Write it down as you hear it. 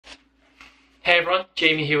Hey everyone,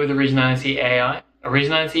 Jamie here with Originality.ai.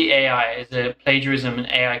 Originality.ai is a plagiarism and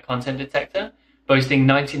AI content detector, boasting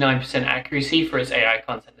 99% accuracy for its AI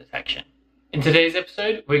content detection. In today's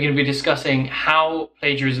episode, we're going to be discussing how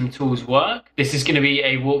plagiarism tools work. This is going to be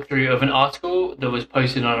a walkthrough of an article that was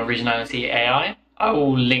posted on Originality.ai. I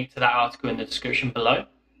will link to that article in the description below.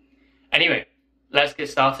 Anyway, let's get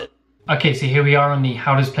started. Okay, so here we are on the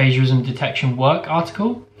How Does Plagiarism Detection Work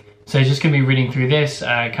article. So just going to be reading through this,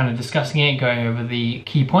 kind of discussing it, going over the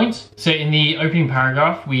key points. So in the opening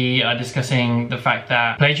paragraph, we are discussing the fact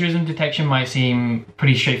that plagiarism detection might seem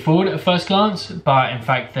pretty straightforward at first glance, but in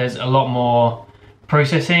fact there's a lot more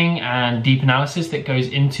processing and deep analysis that goes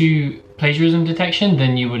into plagiarism detection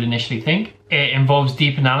than you would initially think. It involves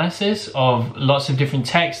deep analysis of lots of different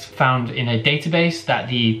text found in a database that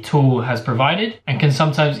the tool has provided, and can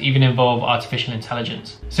sometimes even involve artificial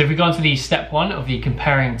intelligence. So if we go on to the step one of the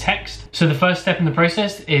comparing text. So the first step in the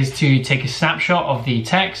process is to take a snapshot of the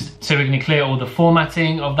text. So we're going to clear all the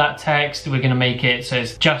formatting of that text. We're going to make it so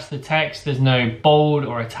it's just the text. There's no bold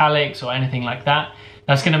or italics or anything like that.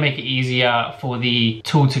 That's going to make it easier for the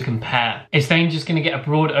tool to compare. It's then just going to get a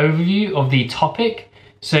broad overview of the topic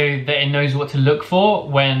so that it knows what to look for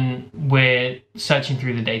when we're searching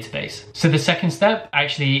through the database. So the second step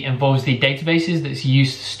actually involves the databases that's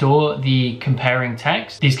used to store the comparing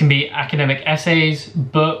text. These can be academic essays,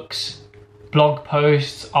 books, blog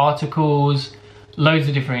posts, articles, loads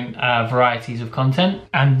of different varieties of content.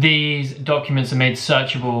 And these documents are made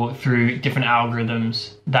searchable through different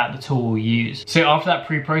algorithms that the tool will use. So after that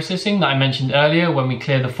pre-processing that I mentioned earlier, when we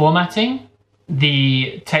clear the formatting,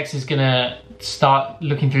 the text is gonna start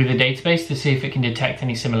looking through the database to see if it can detect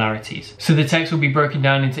any similarities. So the text will be broken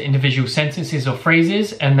down into individual sentences or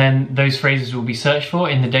phrases, and then those phrases will be searched for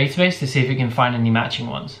in the database to see if it can find any matching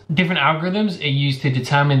ones. Different algorithms are used to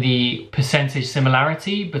determine the percentage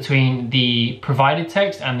similarity between the provided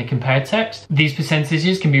text and the compared text. These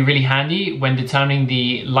percentages can be really handy when determining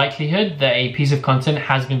the likelihood that a piece of content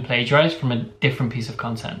has been plagiarized from a different piece of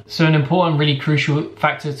content. So an important, really crucial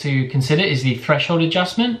factor to consider is the threshold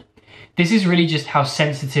adjustment. This is really just how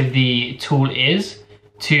sensitive the tool is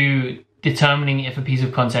to determining if a piece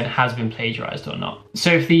of content has been plagiarized or not.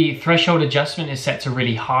 So if the threshold adjustment is set to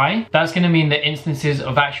really high, that's going to mean that instances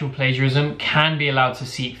of actual plagiarism can be allowed to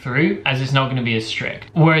seep through, as it's not going to be as strict.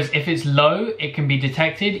 Whereas if it's low, it can be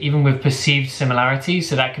detected even with perceived similarity.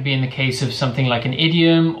 So that could be in the case of something like an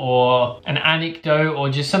idiom or an anecdote or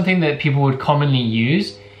just something that people would commonly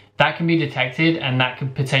use. That can be detected, and that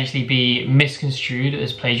could potentially be misconstrued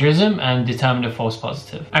as plagiarism and determined a false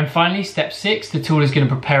positive. And finally, step 6, the tool is going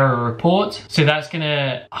to prepare a report. So that's going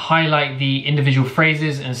to highlight the individual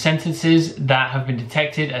phrases and sentences that have been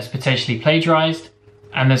detected as potentially plagiarized.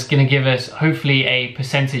 And that's going to give us hopefully a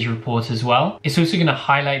percentage report as well. It's also going to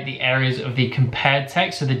highlight the areas of the compared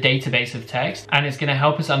text, so the database of text, and it's going to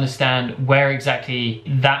help us understand where exactly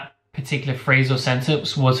that particular phrase or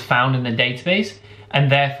sentence was found in the database. And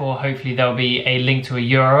therefore, hopefully there'll be a link to a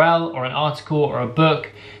URL or an article or a book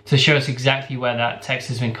to show us exactly where that text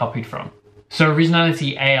has been copied from. So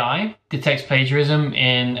Originality.ai detects plagiarism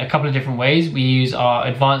in a couple of different ways. We use our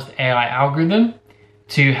advanced AI algorithm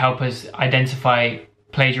to help us identify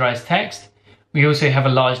plagiarized text. We also have a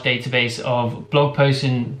large database of blog posts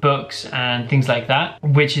and books and things like that,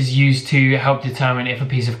 which is used to help determine if a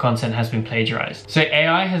piece of content has been plagiarized. So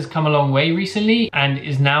AI has come a long way recently and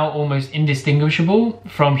is now almost indistinguishable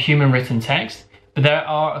from human written text. But there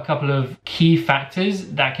are a couple of key factors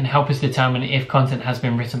that can help us determine if content has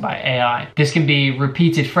been written by AI. This can be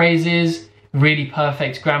repeated phrases, really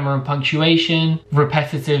perfect grammar and punctuation,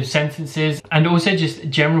 repetitive sentences, and also just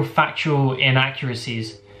general factual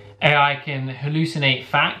inaccuracies. AI can hallucinate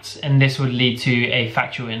facts, and this would lead to a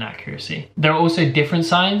factual inaccuracy. There are also different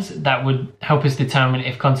signs that would help us determine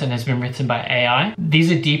if content has been written by AI.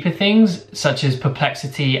 These are deeper things such as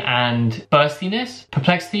perplexity and burstiness.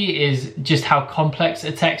 Perplexity is just how complex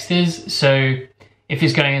a text is. So if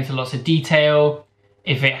it's going into lots of detail,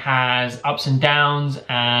 if it has ups and downs,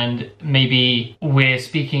 and maybe we're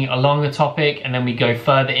speaking along the topic and then we go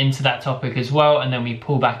further into that topic as well and then we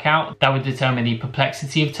pull back out, that would determine the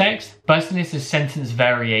perplexity of text. Burstiness is sentence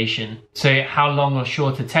variation. So how long or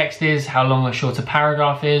short a text is, how long or short a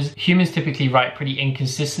paragraph is. Humans typically write pretty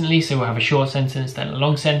inconsistently, so we'll have a short sentence, then a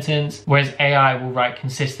long sentence, whereas AI will write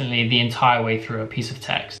consistently the entire way through a piece of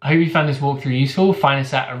text. I hope you found this walkthrough useful. Find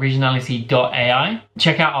us at Originality.ai.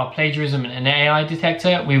 Check out our plagiarism and AI detector.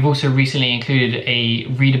 We've also recently included a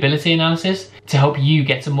readability analysis to help you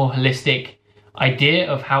get a more holistic idea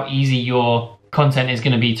of how easy your content is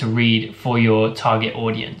going to be to read for your target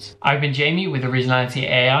audience. I've been Jamie with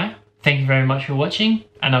Originality.ai. Thank you very much for watching,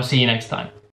 and I'll see you next time.